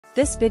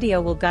This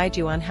video will guide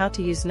you on how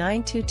to use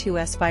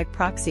 922S5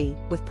 Proxy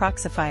with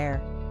Proxifier.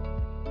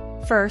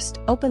 First,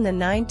 open the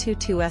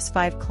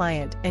 922S5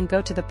 client and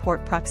go to the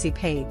port proxy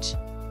page.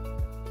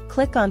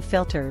 Click on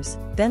Filters,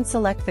 then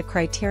select the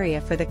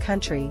criteria for the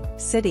country,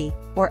 city,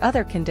 or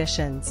other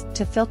conditions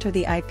to filter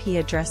the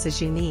IP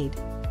addresses you need.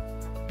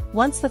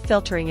 Once the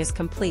filtering is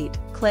complete,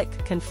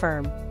 click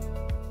Confirm.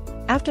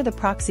 After the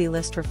proxy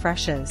list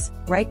refreshes,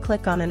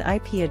 right-click on an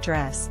IP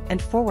address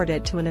and forward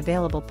it to an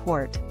available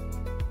port.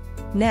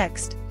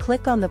 Next,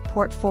 click on the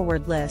port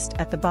forward list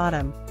at the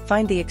bottom,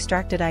 find the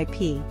extracted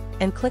IP,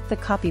 and click the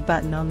Copy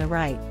button on the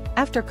right.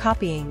 After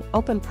copying,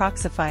 open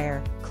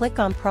Proxifier, click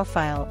on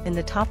Profile in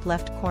the top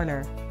left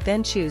corner,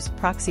 then choose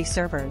Proxy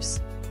Servers.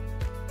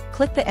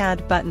 Click the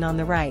Add button on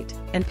the right,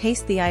 and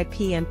paste the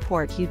IP and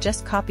port you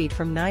just copied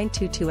from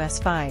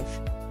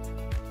 922S5.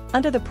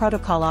 Under the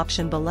protocol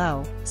option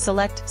below,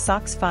 select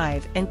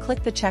SOX5 and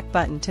click the check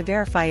button to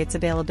verify its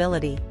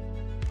availability.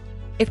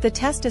 If the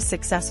test is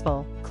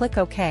successful, click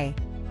OK.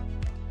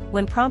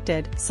 When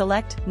prompted,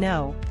 select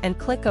No, and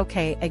click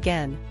OK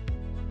again.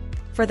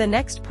 For the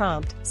next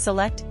prompt,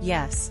 select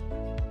Yes.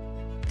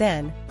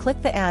 Then,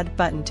 click the Add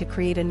button to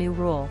create a new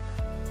rule.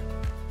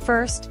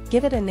 First,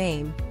 give it a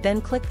name,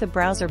 then click the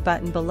Browser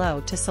button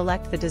below to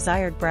select the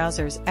desired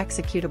browser's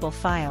executable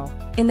file.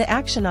 In the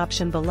Action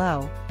option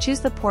below,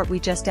 choose the port we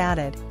just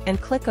added, and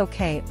click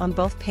OK on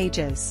both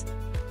pages.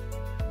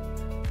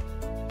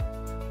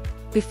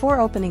 Before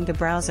opening the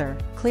browser,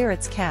 clear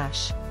its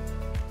cache.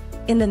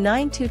 In the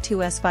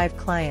 922S5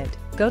 client,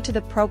 go to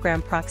the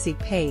Program Proxy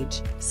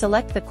page,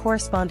 select the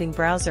corresponding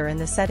browser in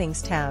the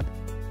Settings tab.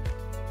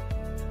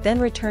 Then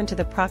return to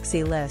the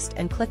proxy list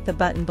and click the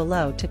button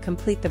below to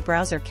complete the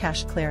browser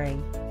cache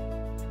clearing.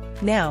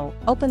 Now,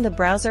 open the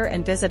browser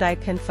and visit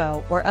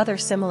IPinfo or other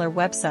similar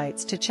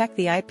websites to check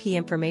the IP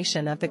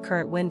information of the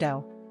current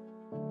window.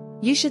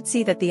 You should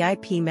see that the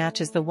IP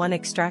matches the one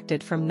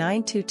extracted from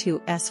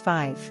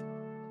 922S5.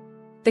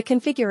 The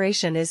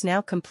configuration is now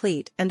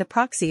complete and the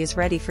proxy is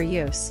ready for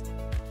use.